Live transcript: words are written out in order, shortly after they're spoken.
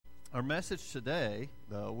Our message today,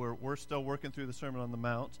 though, we're still working through the Sermon on the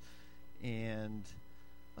Mount, and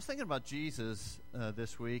I was thinking about Jesus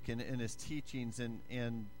this week and his teachings,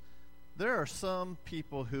 and there are some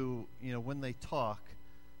people who, when they talk,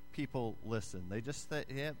 people listen. They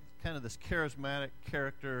have kind of this charismatic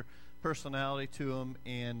character, personality to them,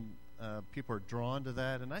 and people are drawn to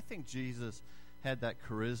that. And I think Jesus had that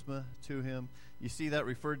charisma to him. You see that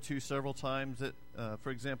referred to several times. For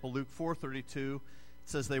example, Luke 4:32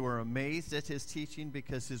 says they were amazed at his teaching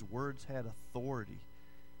because his words had authority.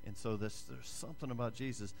 And so there's something about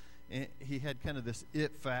Jesus. And he had kind of this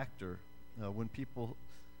it factor.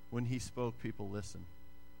 When he spoke, people listened.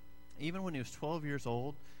 Even when he was 12 years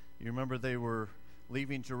old, you remember they were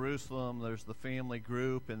leaving Jerusalem. There's the family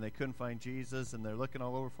group, and they couldn't find Jesus, and they're looking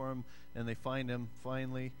all over for him, and they find him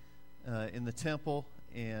finally in the temple,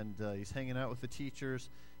 and he's hanging out with the teachers.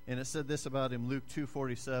 And it said this about him, Luke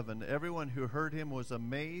 2:47. Everyone who heard him was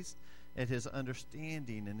amazed at his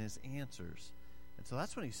understanding and his answers. And so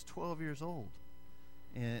that's when he's 12 years old.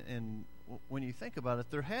 And when you think about it,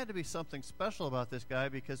 there had to be something special about this guy,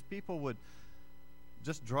 because people would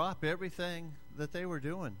just drop everything that they were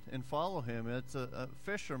doing and follow him. It's a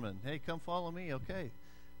fisherman. Hey, come follow me. Okay.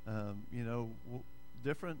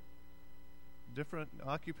 Different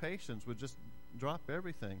occupations would just drop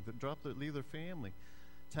everything, leave their family.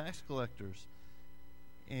 Tax collectors.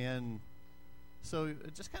 And so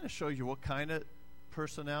it just kind of shows you what kind of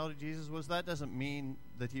personality Jesus was. That doesn't mean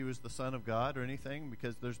that he was the Son of God or anything,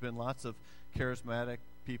 because there's been lots of charismatic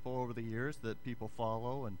people over the years that people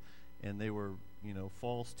follow, and they were,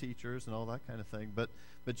 false teachers and all that kind of thing. But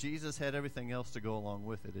Jesus had everything else to go along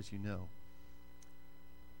with it, as you know.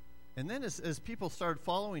 And then as people started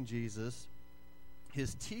following Jesus,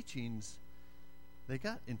 his teachings, they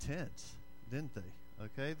got intense, didn't they?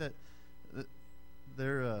 Okay, that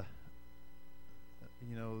they're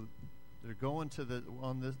they're going to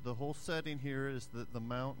the whole setting here is the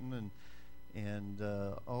mountain, and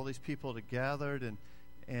all these people are gathered,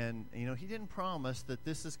 and he didn't promise that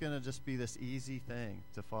this is going to just be this easy thing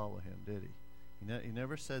to follow him, did he? He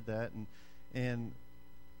never said that, and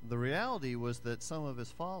the reality was that some of his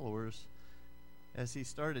followers, as he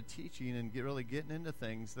started teaching and really getting into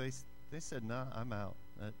things, they said, "Nah, I'm out.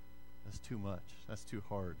 That's too much. That's too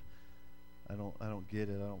hard. I don't get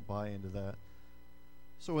it. I don't buy into that."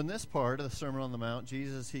 So in this part of the Sermon on the Mount,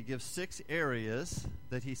 Jesus, he gives 6 areas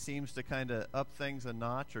that he seems to kind of up things a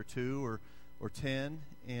notch or 2 or 10.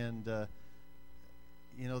 And,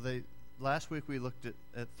 last week we looked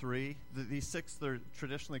at 3. These 6, they're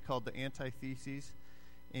traditionally called the antitheses.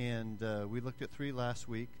 And we looked at 3 last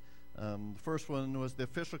week. The first one was the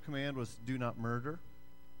official command was do not murder.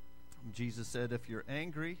 Jesus said if you're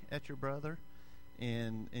angry at your brother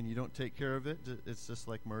and you don't take care of it, it's just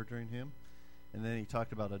like murdering him. And then he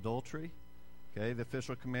talked about adultery. Okay, the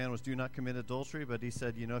official command was do not commit adultery, but he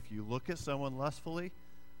said, if you look at someone lustfully,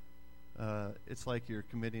 it's like you're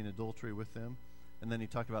committing adultery with them. And then he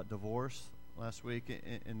talked about divorce last week.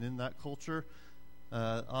 And in that culture,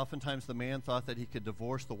 oftentimes the man thought that he could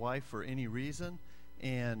divorce the wife for any reason.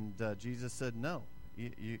 And Jesus said, no,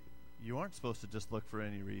 you aren't supposed to just look for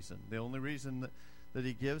any reason. The only reason that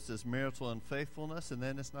he gives is marital unfaithfulness, and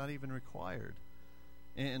then it's not even required.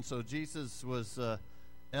 And so Jesus was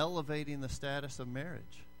elevating the status of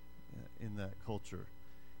marriage in that culture.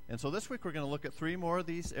 And so this week we're going to look at 3 more of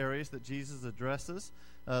these areas that Jesus addresses.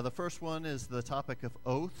 The first one is the topic of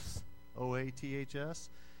oaths, O-A-T-H-S.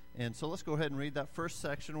 And so let's go ahead and read that first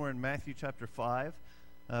section. We're in Matthew chapter 5,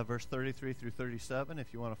 verse 33 through 37.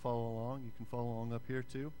 If you want to follow along, you can follow along up here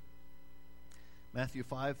too. Matthew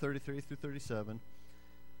 5, 33 through 37.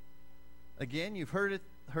 Again, you've heard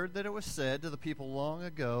that it was said to the people long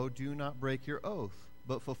ago, do not break your oath,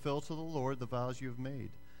 but fulfill to the Lord the vows you have made.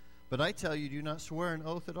 But I tell you, do not swear an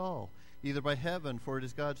oath at all, either by heaven, for it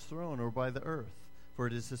is God's throne, or by the earth, for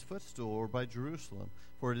it is his footstool, or by Jerusalem,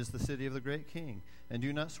 for it is the city of the great king. And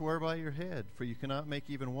do not swear by your head, for you cannot make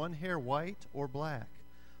even one hair white or black.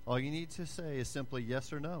 All you need to say is simply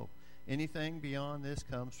yes or no. Anything beyond this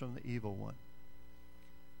comes from the evil one.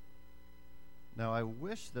 Now, I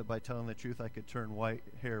wish that by telling the truth I could turn white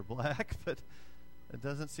hair black, but it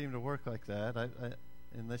doesn't seem to work like that,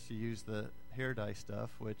 unless you use the hair dye stuff,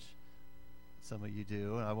 which some of you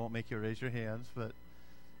do. And I won't make you raise your hands, but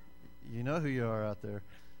you know who you are out there.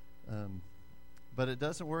 But it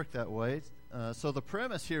doesn't work that way. So the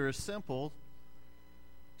premise here is simple.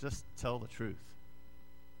 Just tell the truth.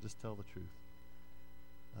 Just tell the truth.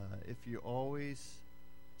 If you always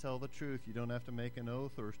tell the truth, you don't have to make an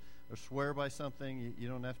oath or swear by something. You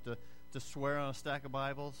don't have to swear on a stack of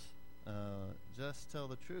Bibles. Just tell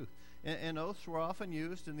the truth. And oaths were often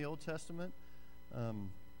used in the Old Testament.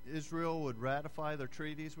 Israel would ratify their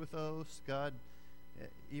treaties with oaths. God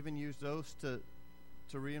even used oaths to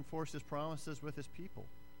reinforce his promises with his people.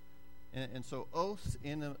 And so oaths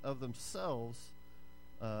in and of themselves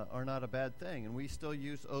are not a bad thing. And we still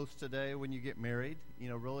use oaths today when you get married.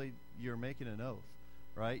 Really, you're making an oath,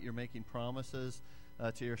 right? You're making promises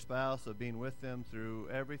to your spouse of being with them through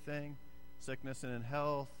everything, sickness and in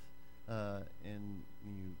health. And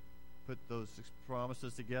you put those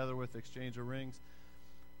promises together with exchange of rings.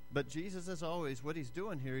 But Jesus, as always, what he's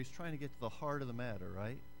doing here, he's trying to get to the heart of the matter,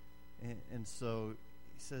 right? And so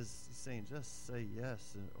he's saying, just say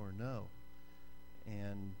yes or no,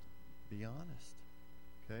 and be honest,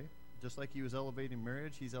 okay? Just like he was elevating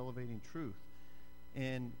marriage, he's elevating truth.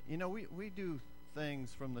 And, we do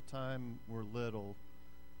things from the time we're little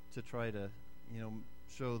to try to,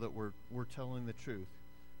 show that we're telling the truth.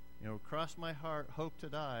 Cross my heart, hope to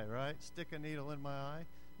die, right? Stick a needle in my eye.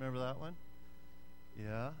 Remember that one?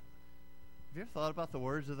 Yeah. Have you ever thought about the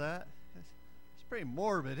words of that? It's pretty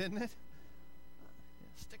morbid, isn't it?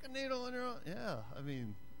 Stick a needle in your eye. Yeah,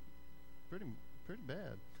 pretty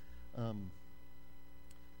bad.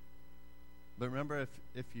 But remember,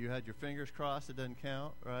 if you had your fingers crossed, it doesn't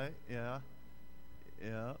count, right? Yeah.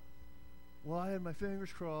 Well, I had my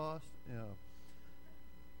fingers crossed. Yeah.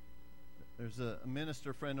 There's a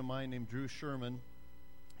minister friend of mine named Drew Sherman.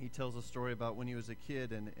 He tells a story about when he was a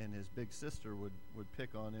kid and his big sister would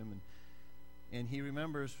pick on him. And he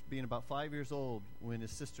remembers being about 5 years old when his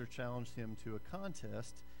sister challenged him to a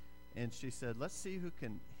contest. And she said, let's see who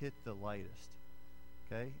can hit the lightest.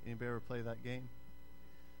 Okay? Anybody ever play that game?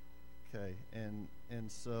 Okay. And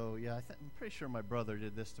so, yeah, I'm pretty sure my brother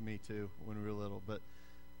did this to me too when we were little. But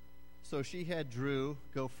so she had Drew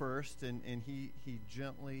go first, and he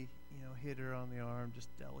gently, hit her on the arm, just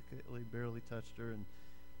delicately, barely touched her,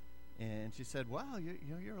 and she said, "Wow,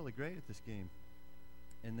 you're really great at this game."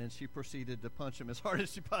 And then she proceeded to punch him as hard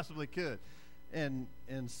as she possibly could, and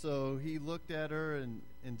so he looked at her in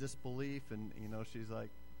disbelief, and she's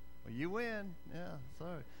like, "Well, you win." Yeah,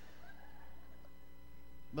 sorry.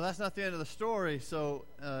 But that's not the end of the story. So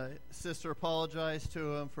sister apologized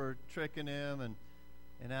to him for tricking him and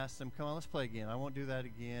asked him, "Come on, let's play again. I won't do that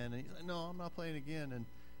again." And he's like, "No, I'm not playing again."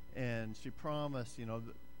 And she promised,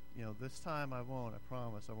 this time I won't. I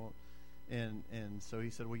promise I won't. And so he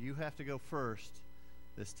said, "Well, you have to go first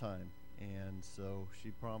this time." And so she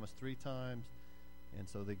promised 3 times. And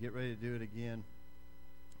so they get ready to do it again.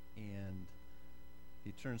 And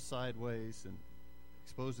he turns sideways and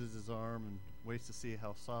exposes his arm and waits to see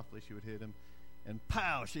how softly she would hit him. And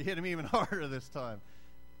pow! She hit him even harder this time.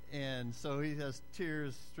 And so he has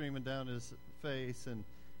tears streaming down his face, and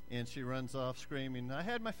she runs off screaming, "I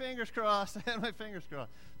had my fingers crossed, I had my fingers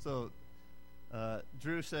crossed." So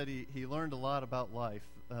Drew said he learned a lot about life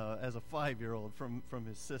as a 5-year-old from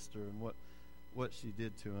his sister and what she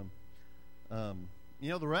did to him.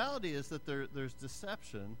 The reality is that there's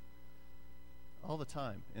deception all the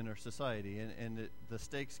time in our society, and the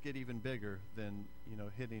stakes get even bigger than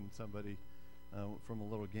hitting somebody from a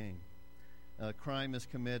little game. Crime is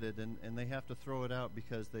committed, and they have to throw it out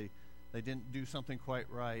because they didn't do something quite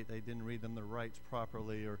right. They didn't read them their rights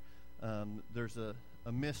properly, or there's a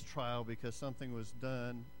mistrial because something was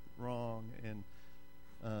done wrong, and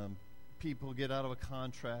people get out of a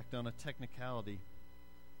contract on a technicality.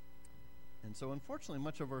 And so, unfortunately,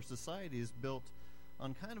 much of our society is built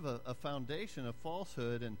on kind of a foundation of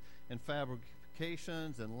falsehood and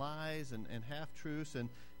fabrications and lies and half-truths. And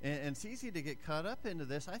it's easy to get caught up into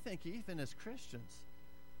this, I think, even as Christians.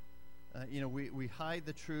 We hide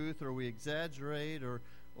the truth, or we exaggerate, or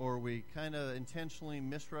we kind of intentionally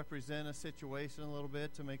misrepresent a situation a little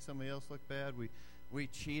bit to make somebody else look bad. We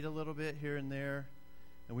cheat a little bit here and there,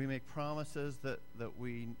 and we make promises that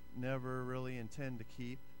we never really intend to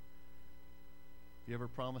keep. You ever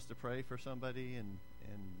promised to pray for somebody and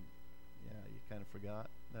you kind of forgot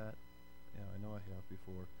that? Yeah, I know I have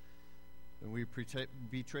before. And we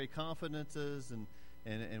betray confidences and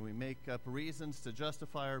we make up reasons to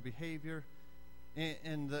justify our behavior.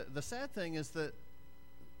 And the sad thing is that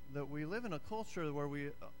we live in a culture where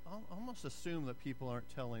we almost assume that people aren't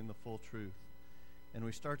telling the full truth, and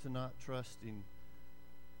we start not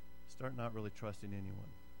really trusting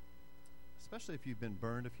anyone. Especially if you've been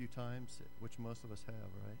burned a few times, which most of us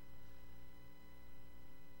have, right?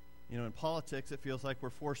 In politics, it feels like we're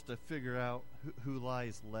forced to figure out who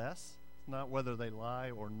lies less. It's not whether they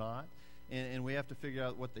lie or not. And we have to figure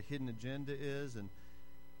out what the hidden agenda is. And,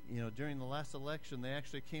 during the last election, they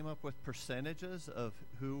actually came up with percentages of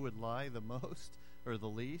who would lie the most or the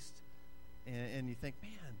least. And you think,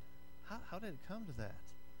 man, how did it come to that?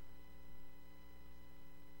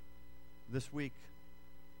 this week,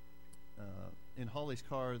 in Holly's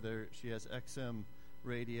car, she has XM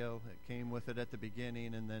radio. It came with it at the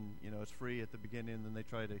beginning, and then it's free at the beginning, and then they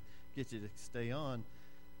try to get you to stay on.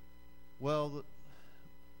 Well,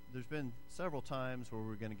 there's been several times where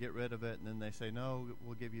we're going to get rid of it, and then they say, no,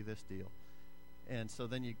 we'll give you this deal. And so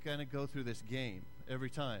then you kind of go through this game every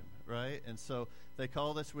time, right? And so they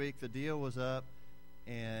call this week, the deal was up,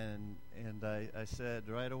 and I said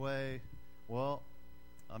right away, well,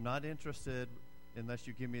 I'm not interested unless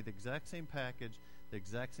you give me the exact same package, the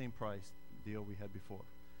exact same price deal we had before.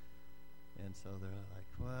 And so they're like,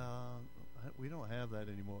 well, we don't have that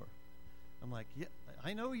anymore. I'm like, yeah,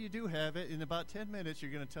 I know you do have it. In about 10 minutes,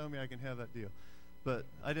 you're going to tell me I can have that deal. But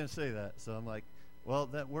I didn't say that. So I'm like, well,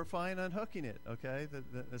 we're fine unhooking it, okay?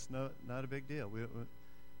 That's not a big deal.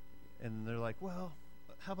 And they're like, well,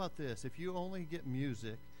 how about this? If you only get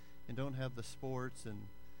music and don't have the sports and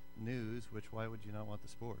news, which why would you not want the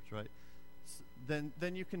sports, right?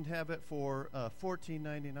 Then you can have it for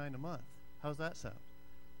 $14.99 a month. How's that sound?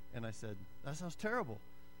 And I said, that sounds terrible.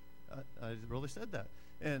 I really said that.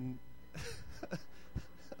 And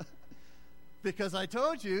because I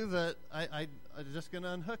told you that I'm just going to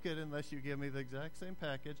unhook it unless you give me the exact same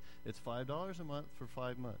package. It's $5 a month for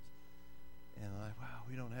 5 months. And I'm like, wow,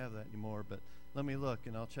 we don't have that anymore, but let me look,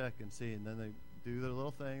 and I'll check and see. And then they do their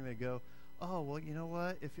little thing. They go, oh, well, you know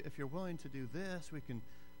what? If you're willing to do this, we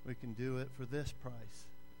can do it for this price.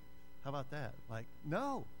 How about that? Like,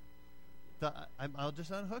 no. I'll just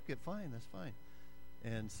unhook it. Fine, that's fine.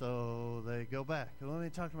 And so they go back. Let me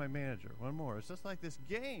talk to my manager. One more. It's just like this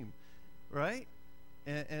game, right?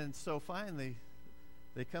 And so finally,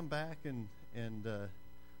 they come back, and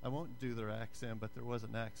I won't do their accent, but there was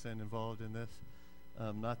an accent involved in this.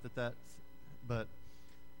 Not that's, but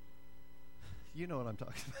you know what I'm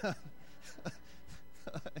talking about.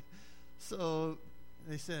 So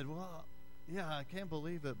they said, well, yeah, I can't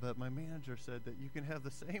believe it, but my manager said that you can have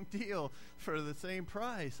the same deal for the same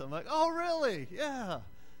price. I'm like, oh, really? Yeah.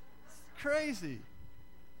 It's crazy.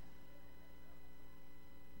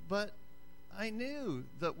 But I knew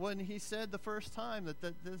that when he said the first time that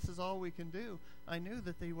this is all we can do, I knew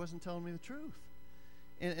that he wasn't telling me the truth.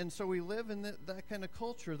 And so we live in that kind of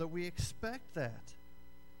culture that we expect that.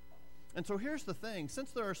 And so here's the thing.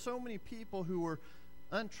 Since there are so many people who are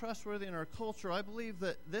untrustworthy in our culture, I believe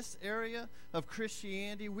that this area of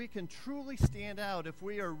Christianity, we can truly stand out if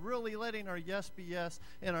we are really letting our yes be yes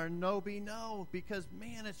and our no be no, because,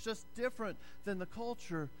 man, it's just different than the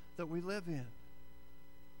culture that we live in.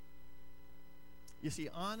 You see,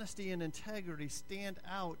 honesty and integrity stand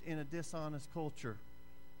out in a dishonest culture.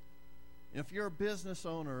 If you're a business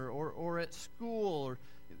owner or at school, or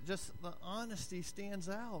just the honesty stands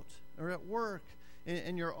out, or at work,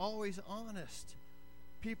 and you're always honest,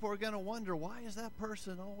 people are going to wonder, why is that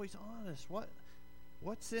person always honest?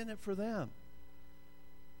 What's in it for them?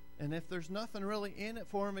 And if there's nothing really in it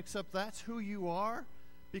for them except that's who you are,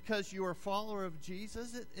 because you're a follower of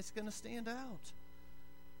Jesus, it's going to stand out.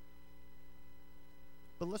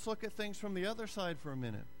 But let's look at things from the other side for a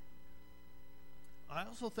minute. I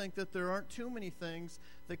also think that there aren't too many things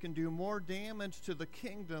that can do more damage to the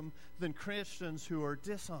kingdom than Christians who are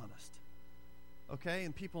dishonest. Okay?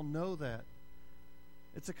 And people know that.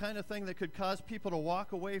 It's the kind of thing that could cause people to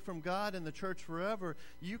walk away from God and the church forever.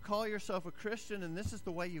 You call yourself a Christian and this is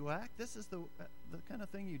the way you act? This is the kind of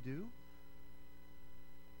thing you do?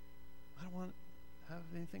 I don't want to have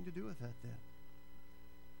anything to do with that then.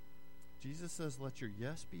 Jesus says, let your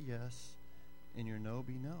yes be yes and your no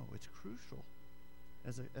be no. It's crucial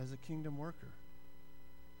as a kingdom worker.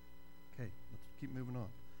 Okay, let's keep moving on.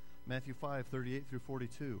 Matthew 5:38 through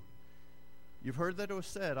 42. You've heard that it was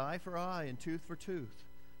said, eye for eye and tooth for tooth.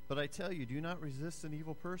 But I tell you, do not resist an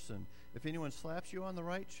evil person. If anyone slaps you on the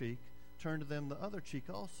right cheek, turn to them the other cheek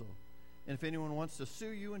also. And if anyone wants to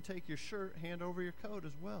sue you and take your shirt, hand over your coat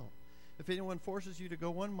as well. If anyone forces you to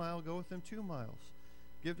go 1 mile, go with them 2 miles.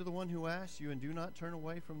 Give to the one who asks you, and do not turn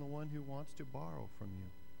away from the one who wants to borrow from you.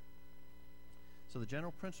 So the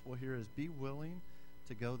general principle here is be willing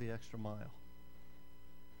to go the extra mile.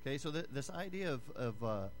 Okay, so this idea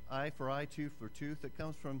of eye for eye, tooth for tooth, it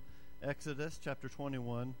comes from Exodus chapter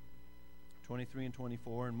 21, 23 and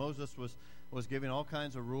 24. And Moses was giving all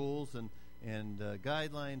kinds of rules and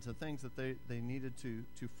guidelines and things that they needed to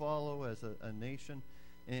follow as a nation.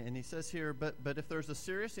 And he says here, but if there's a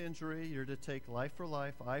serious injury, you're to take life for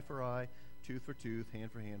life, eye for eye, tooth for tooth,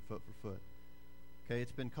 hand for hand, foot for foot. Okay,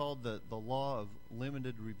 it's been called the law of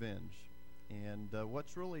limited revenge. And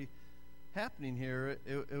what's really happening here,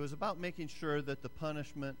 it was about making sure that the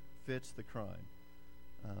punishment fits the crime,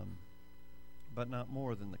 but not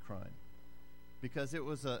more than the crime. because it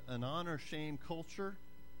was an honor-shame culture.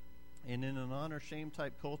 And in an honor-shame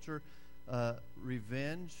type culture,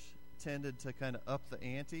 revenge tended to kind of up the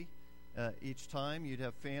ante. Each time you'd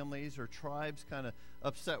have families or tribes kind of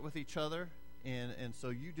upset with each other. And so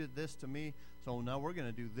you did this to me, so now we're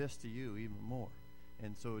going to do this to you even more.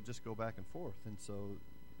 And so it would just go back and forth. And so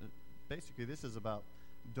basically this is about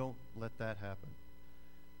don't let that happen.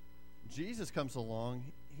 Jesus comes along,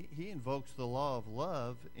 he invokes the law of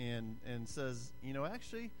love and says,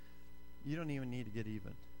 actually, you don't even need to get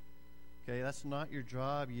even. Okay, that's not your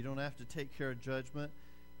job. You don't have to take care of judgment.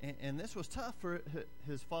 And this was tough for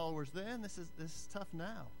his followers then. This is tough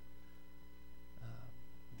now.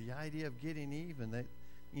 The idea of getting even, that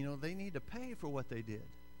they need to pay for what they did,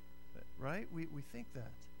 right? We think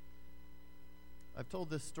that. I've told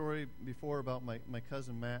this story before about my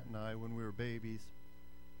cousin Matt and I when we were babies.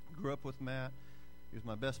 Grew up with Matt. He was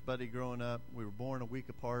my best buddy growing up. We were born a week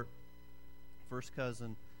apart. First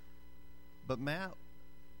cousin. But Matt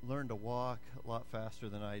learned to walk a lot faster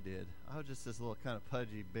than I did. I was just this little kind of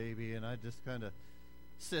pudgy baby, and I just kind of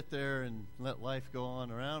sit there and let life go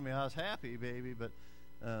on around me. I was happy, baby, but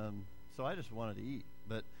so I just wanted to eat.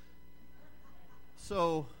 But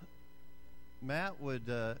so Matt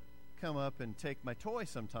would come up and take my toy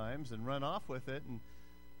sometimes and run off with it, and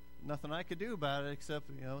nothing I could do about it except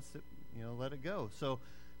let it go. So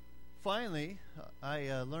finally,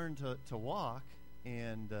 I learned to walk,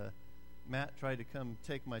 and Matt tried to come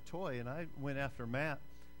take my toy, and I went after Matt,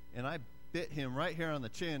 and I bit him right here on the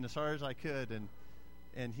chin as hard as I could,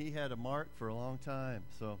 and he had a mark for a long time.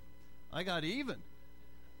 So I got even.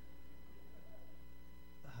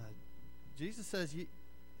 Jesus says,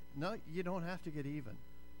 you don't have to get even.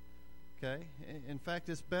 Okay? In fact,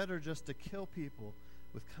 it's better just to kill people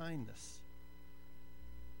with kindness.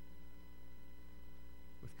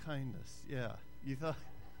 With kindness, yeah. You thought...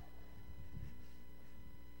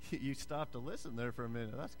 You stopped to listen there for a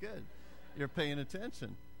minute. That's good. You're paying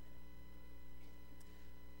attention.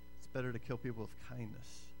 It's better to kill people with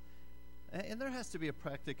kindness. And there has to be a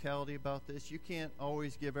practicality about this. You can't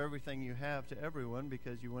always give everything you have to everyone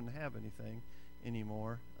because you wouldn't have anything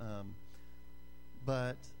anymore.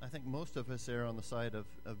 But I think most of us err on the side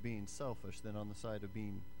of being selfish than on the side of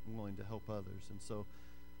being willing to help others. And so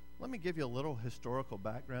let me give you a little historical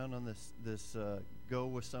background on this go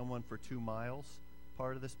with someone for 2 miles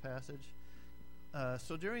part of this passage.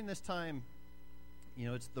 So during this time,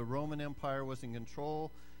 it's the Roman Empire was in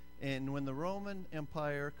control, and when the Roman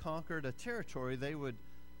Empire conquered a territory, they would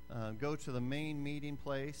go to the main meeting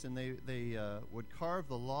place, and they would carve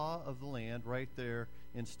the law of the land right there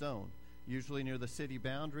in stone. Usually near the city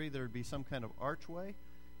boundary, there would be some kind of archway,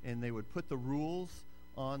 and they would put the rules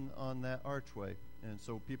on that archway, and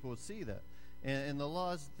so people would see that. And the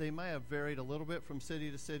laws, they might have varied a little bit from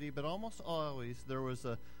city to city, but almost always there was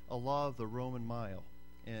a law of the Roman mile.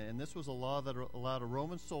 And this was a law that allowed a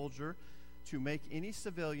Roman soldier to make any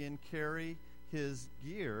civilian carry his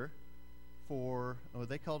gear for,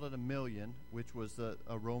 they called it a million, which was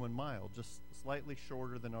a Roman mile, just slightly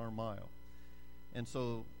shorter than our mile. And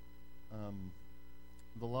so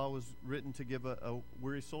the law was written to give a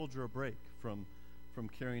weary soldier a break from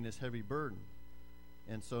carrying his heavy burden.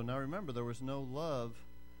 And so now remember, there was no love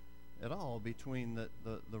at all between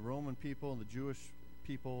the Roman people and the Jewish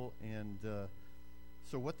people. And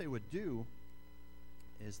so what they would do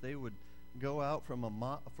is they would go out for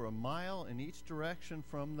a mile in each direction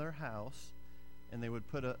from their house, and they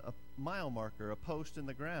would put a mile marker, a post in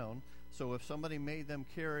the ground. So if somebody made them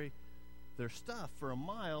carry their stuff for a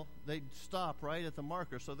mile, they'd stop right at the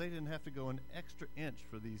marker, so they didn't have to go an extra inch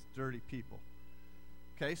for these dirty people.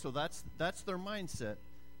 Okay, so that's their mindset,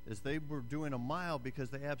 is they were doing a mile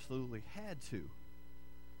because they absolutely had to.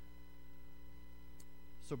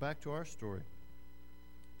 So back to our story.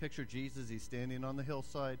 Picture Jesus, he's standing on the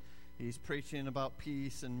hillside. He's preaching about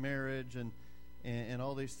peace and marriage and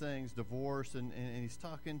all these things, divorce, and he's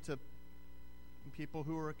talking to people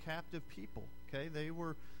who are captive people. Okay, they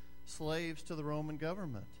were slaves to the Roman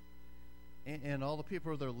government. And all the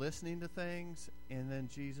people are there listening to things, and then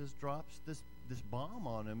Jesus drops this bomb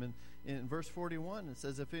on him. And in verse 41, it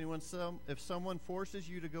says, if someone forces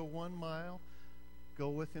you to go 1 mile, go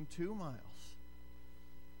with him 2 miles.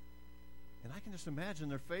 And I can just imagine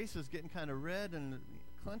their faces getting kind of red and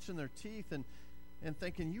clenching their teeth and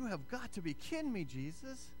thinking, you have got to be kidding me,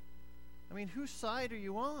 Jesus. I mean, whose side are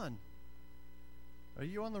you on? Are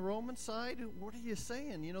you on the Roman side? What are you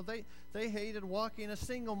saying? They hated walking a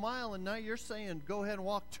single mile, and now you're saying go ahead and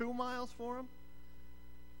walk 2 miles for them?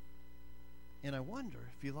 And I wonder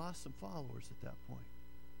if he lost some followers at that point.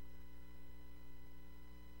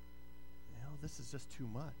 This is just too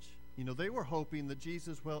much. They were hoping that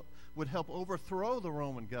Jesus would help overthrow the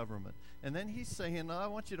Roman government. And then he's saying, no, I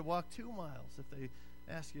want you to walk 2 miles if they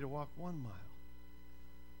ask you to walk 1 mile.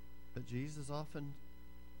 But Jesus often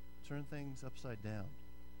turned things upside down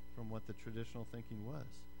from what the traditional thinking was.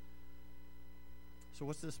 So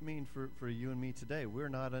what's this mean for you and me today? We're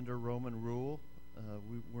not under Roman rule.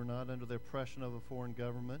 We're not under the oppression of a foreign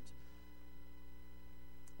government.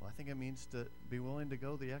 Well, I think it means to be willing to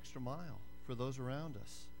go the extra mile for those around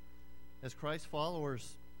us. As Christ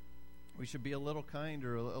followers, we should be a little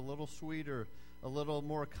kinder, a little sweeter, a little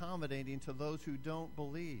more accommodating to those who don't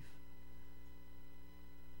believe.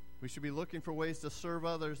 We should be looking for ways to serve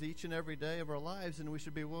others each and every day of our lives, and we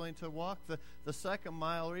should be willing to walk the second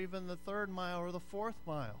mile or even the 3rd mile or the 4th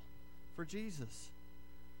mile for Jesus.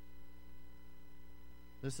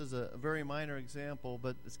 This is a very minor example,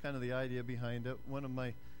 but it's kind of the idea behind it. One of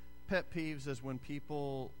my pet peeves is when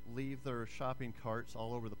people leave their shopping carts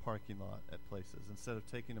all over the parking lot at places instead of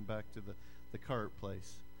taking them back to the cart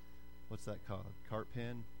place. What's that called? Cart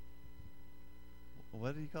pen?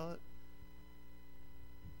 What do you call it?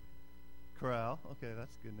 Corral. Okay,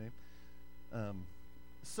 that's a good name.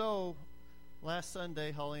 So last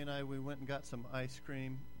Sunday, Holly and I, we went and got some ice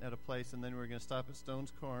cream at a place, and then we were going to stop at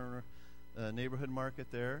Stone's Corner neighborhood market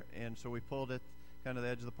there. And so we pulled at kind of the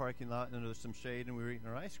edge of the parking lot, and there's some shade, and we were eating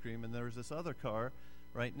our ice cream, and there was this other car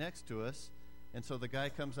right next to us. And so the guy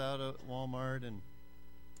comes out of Walmart and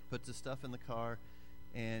puts his stuff in the car,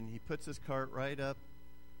 and he puts his cart right up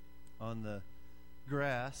on the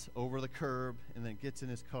grass over the curb, and then gets in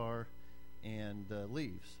his car and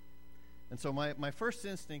leaves. And so my first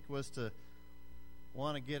instinct was to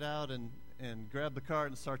want to get out and grab the cart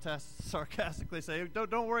and sarcastically say,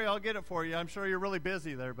 don't worry, I'll get it for you. I'm sure you're really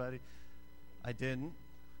busy there, buddy. I didn't.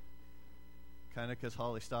 Kind of because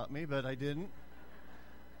Holly stopped me, but I didn't.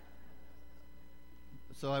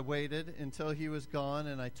 So I waited until he was gone,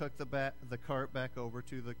 and I took the cart back over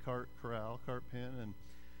to the cart pen,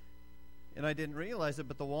 and I didn't realize it,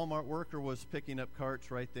 but the Walmart worker was picking up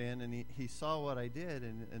carts right then, and he saw what I did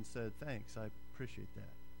and said, thanks, I appreciate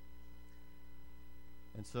that.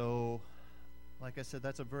 And so, like I said,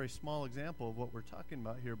 that's a very small example of what we're talking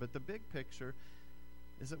about here, but the big picture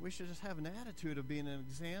is that we should just have an attitude of being an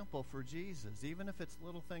example for Jesus, even if it's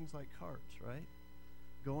little things like carts, right?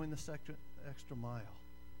 Going the extra mile.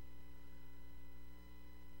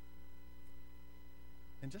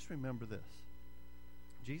 And just remember this.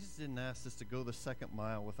 Jesus didn't ask us to go the 2nd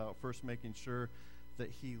mile without first making sure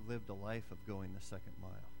that he lived a life of going the 2nd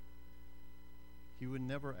mile. He would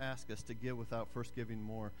never ask us to give without first giving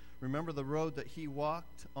more. Remember the road that he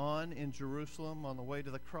walked on in Jerusalem on the way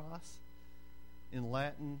to the cross? In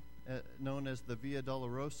Latin, known as the Via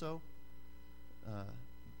Dolorosa,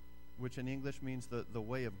 which in English means the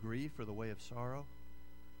way of grief or the way of sorrow.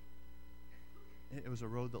 It was a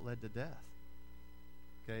road that led to death.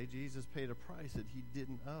 Okay, Jesus paid a price that he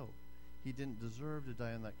didn't owe. He didn't deserve to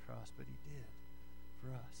die on that cross, but he did for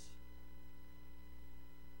us.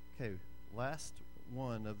 Okay, last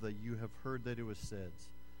one of the you have heard that it was said.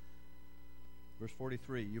 Verse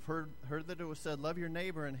 43, you've heard that it was said, love your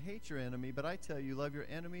neighbor and hate your enemy, but I tell you, love your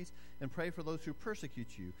enemies and pray for those who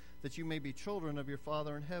persecute you, that you may be children of your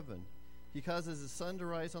Father in heaven. He causes his sun to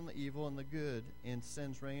rise on the evil and the good, and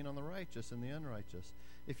sends rain on the righteous and the unrighteous.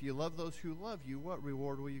 If you love those who love you, what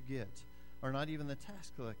reward will you get? Are not even the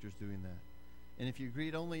tax collectors doing that? And if you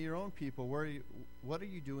greet only your own people, what are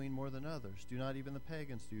you doing more than others? Do not even the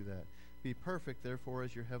pagans do that? Be perfect, therefore,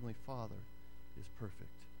 as your heavenly Father is perfect.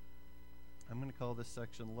 I'm going to call this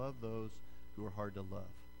section, Love Those Who Are Hard to Love.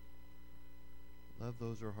 Love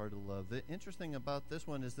those who are hard to love. The interesting about this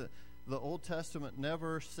one is that the Old Testament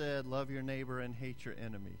never said, love your neighbor and hate your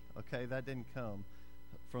enemy. Okay, that didn't come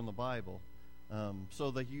from the Bible.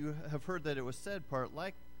 So that you have heard that it was said part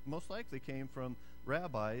most likely came from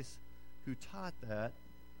rabbis who taught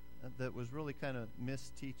that was really kind of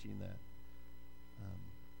misteaching that.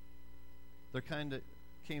 There kind of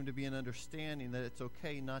came to be an understanding that it's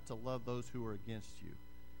okay not to love those who are against you.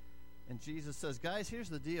 And Jesus says, guys, here's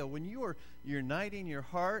the deal. When you are uniting your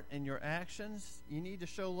heart and your actions, you need to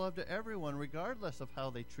show love to everyone regardless of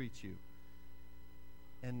how they treat you.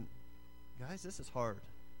 And guys, this is hard.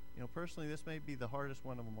 Personally, this may be the hardest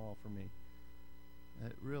one of them all for me.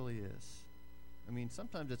 It really is. I mean,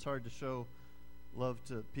 sometimes it's hard to show love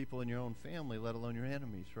to people in your own family, let alone your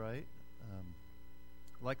enemies, right?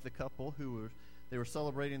 Like the couple they were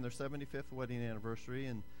celebrating their 75th wedding anniversary,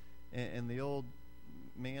 and the old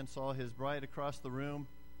man saw his bride across the room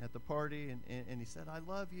at the party, and he said, I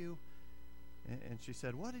love you. And she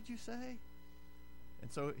said, what did you say?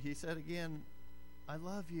 And so he said again, I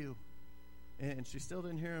love you. And she still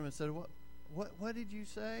didn't hear him and said, what did you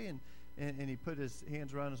say? And he put his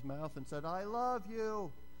hands around his mouth and said, I love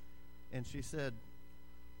you. And she said,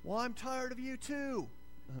 well, I'm tired of you too.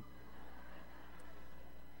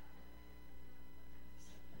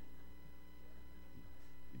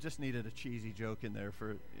 You just needed a cheesy joke in there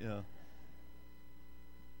for, you know.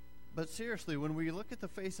 But seriously, when we look at the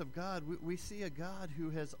face of God, we see a God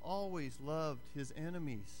who has always loved his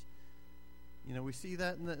enemies. You know, we see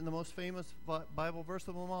that in the most famous Bible verse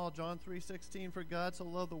of them all, John 3:16, for God so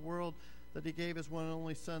loved the world that he gave his one and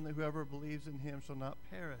only Son, that whoever believes in him shall not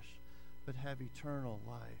perish, but have eternal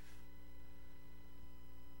life.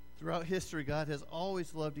 Throughout history, God has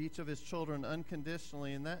always loved each of his children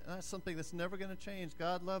unconditionally, and that's something that's never going to change.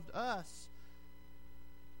 God loved us,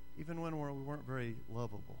 even when we weren't very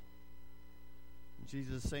lovable. And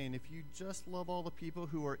Jesus is saying, if you just love all the people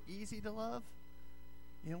who are easy to love,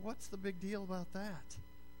 you know, what's the big deal about that?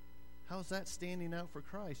 How's that standing out for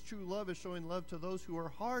Christ? True love is showing love to those who are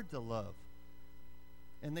hard to love.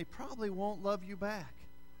 And they probably won't love you back.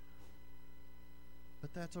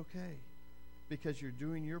 But that's okay, because you're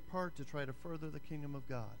doing your part to try to further the kingdom of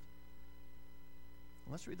God.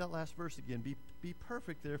 Let's read that last verse again. Be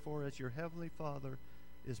perfect, therefore, as your heavenly Father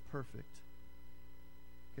is perfect.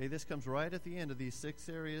 Okay, this comes right at the end of these 6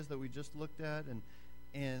 areas that we just looked at,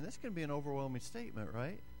 and this can be an overwhelming statement,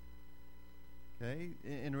 right? Okay,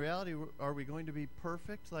 in reality, are we going to be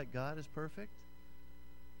perfect like God is perfect?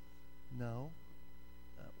 No,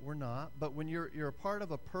 we're not. But when you're a part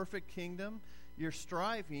of a perfect kingdom, you're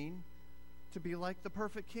striving to be like the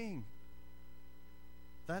perfect king.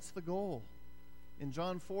 That's the goal. In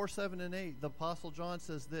John 4:7-8, the Apostle John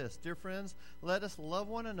says this, dear friends, let us love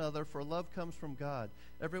one another, for love comes from God.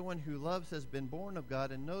 Everyone who loves has been born of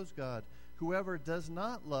God and knows God. Whoever does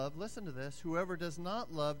not love, listen to this, whoever does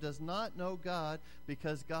not love does not know God,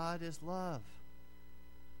 because God is love.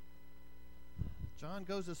 John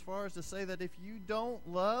goes as far as to say that if you don't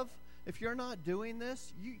love, if you're not doing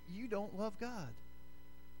this, you don't love God,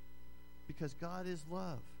 because God is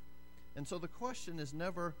love. And so the question is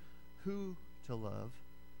never who to love.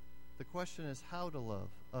 The question is how to love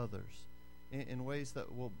others in ways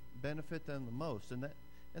that will benefit them the most. And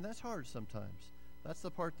that's hard sometimes. That's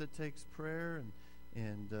the part that takes prayer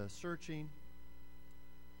and searching.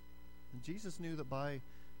 And Jesus knew that by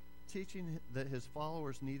teaching that his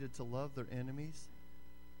followers needed to love their enemies,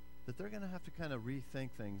 that they're going to have to kind of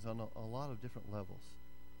rethink things on a lot of different levels.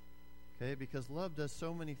 Okay, because love does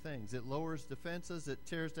so many things. It lowers defenses. It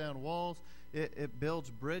tears down walls. It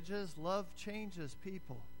builds bridges. Love changes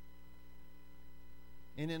people.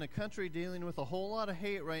 And in a country dealing with a whole lot of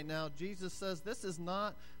hate right now, Jesus says this is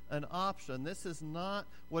not an option. This is not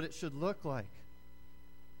what it should look like.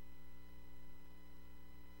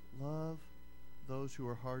 Love those who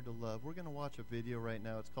are hard to love. We're going to watch a video right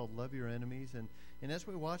now. It's called Love Your Enemies. And as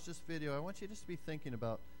we watch this video, I want you just to be thinking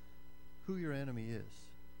about who your enemy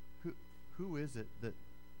is. Who is it that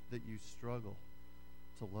you struggle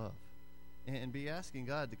to love? And be asking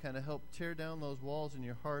God to kind of help tear down those walls in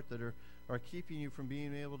your heart that are keeping you from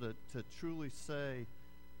being able to truly say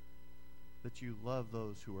that you love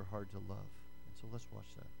those who are hard to love. And so let's watch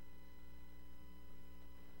that.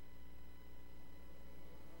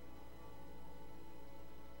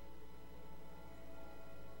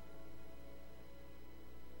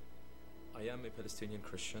 I am a Palestinian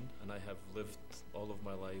Christian, and I have lived all of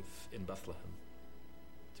my life in Bethlehem.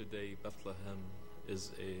 Today, Bethlehem is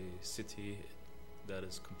a city that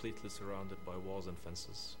is completely surrounded by walls and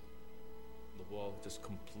fences. The wall just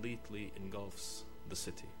completely engulfs the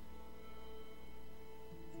city.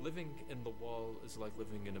 Living in the wall is like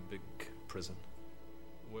living in a big prison,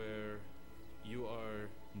 where you are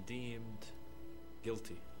deemed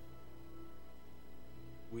guilty.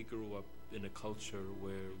 We grew up in a culture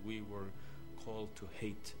where we were called to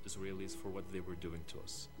hate Israelis for what they were doing to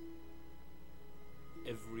us.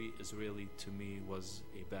 Every Israeli to me was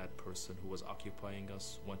a bad person who was occupying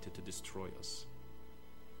us, wanted to destroy us.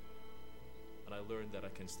 And I learned that I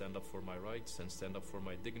can stand up for my rights and stand up for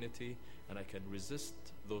my dignity, and I can resist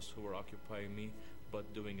those who are occupying me,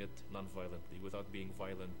 but doing it non-violently, without being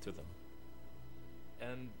violent to them.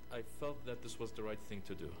 And I felt that this was the right thing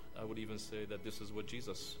to do. I would even say that this is what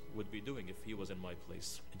Jesus would be doing if he was in my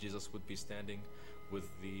place. Jesus would be standing with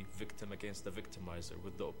the victim against the victimizer,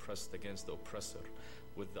 with the oppressed against the oppressor,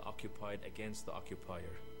 with the occupied against the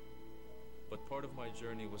occupier. But part of my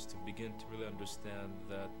journey was to begin to really understand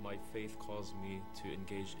that my faith caused me to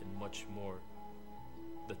engage in much more.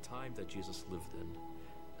 The time that Jesus lived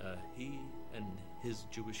in, he and his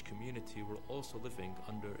Jewish community were also living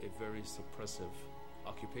under a very suppressive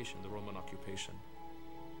occupation, the Roman occupation.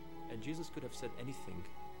 And Jesus could have said anything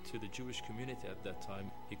to the Jewish community at that time.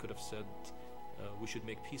 He could have said, we should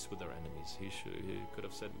make peace with our enemies. He could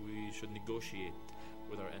have said we should negotiate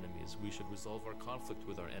with our enemies. We should resolve our conflict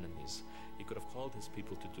with our enemies. He could have called his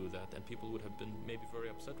people to do that, and people would have been maybe very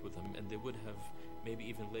upset with him, and they would have maybe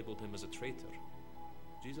even labeled him as a traitor.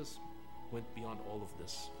 Jesus went beyond all of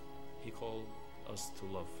this. He called us to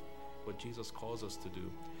love. What Jesus calls us to do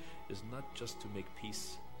is not just to make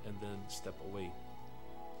peace and then step away.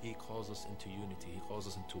 He calls us into unity. He calls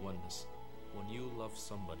us into oneness. When you love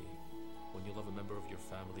somebody, when you love a member of your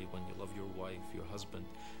family, when you love your wife, your husband,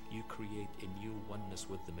 you create a new oneness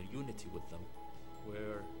with them, a unity with them,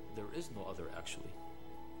 where there is no other actually.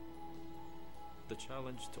 The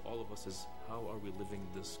challenge to all of us is, how are we living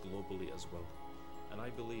this globally as well? And I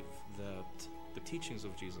believe that the teachings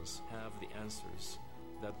of Jesus have the answers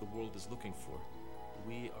that the world is looking for.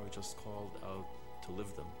 We are just called out to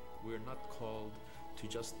live them. We are not called to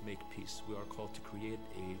just make peace. We are called to create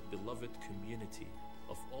a beloved community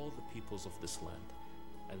of all the peoples of this land.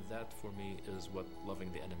 And that, for me, is what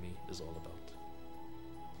loving the enemy is all about.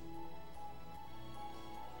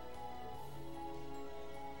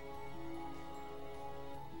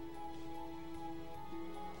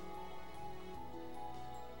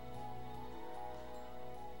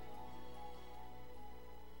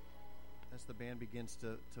 As the band begins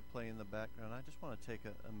to play in the background, I just want to take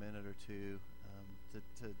a minute or two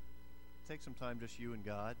to take some time, just you and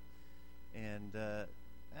God, and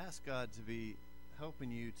ask God to be helping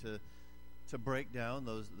you to break down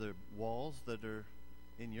the walls that are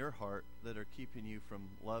in your heart that are keeping you from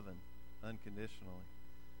loving unconditionally.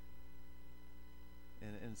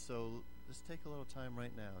 And so just take a little time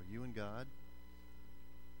right now, you and God.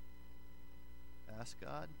 Ask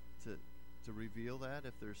God to reveal that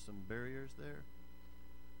if there's some barriers there.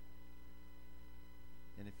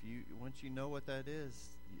 And once you know what that is,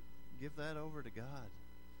 give that over to God.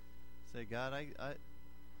 Say, God,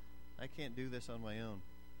 I can't do this on my own.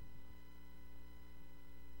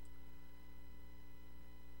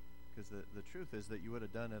 Because the truth is that you would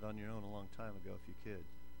have done it on your own a long time ago if you could.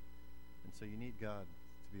 And so you need God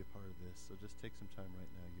to be a part of this. So just take some time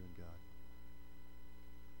right now, you and God.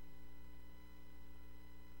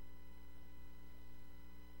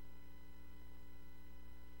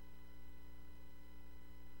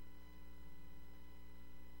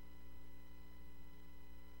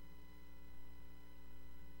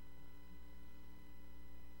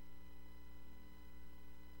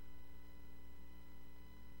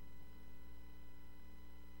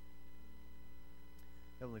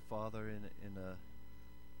 Heavenly Father, in a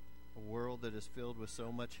world that is filled with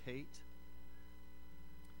so much hate,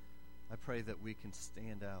 I pray that we can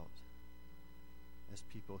stand out as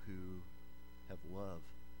people who have love.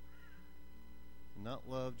 Not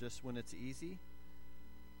love just when it's easy,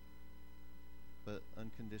 but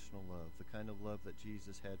unconditional love, the kind of love that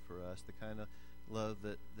Jesus had for us, the kind of love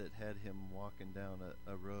that had him walking down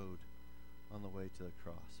a road on the way to the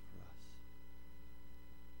cross for us.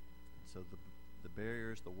 And so the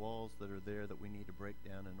barriers, the walls that are there that we need to break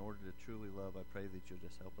down in order to truly love, I pray that you'll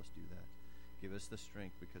just help us do that. Give us the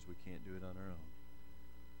strength, because we can't do it on our own.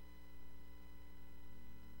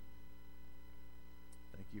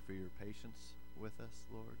 Thank you for your patience with us,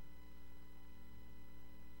 Lord.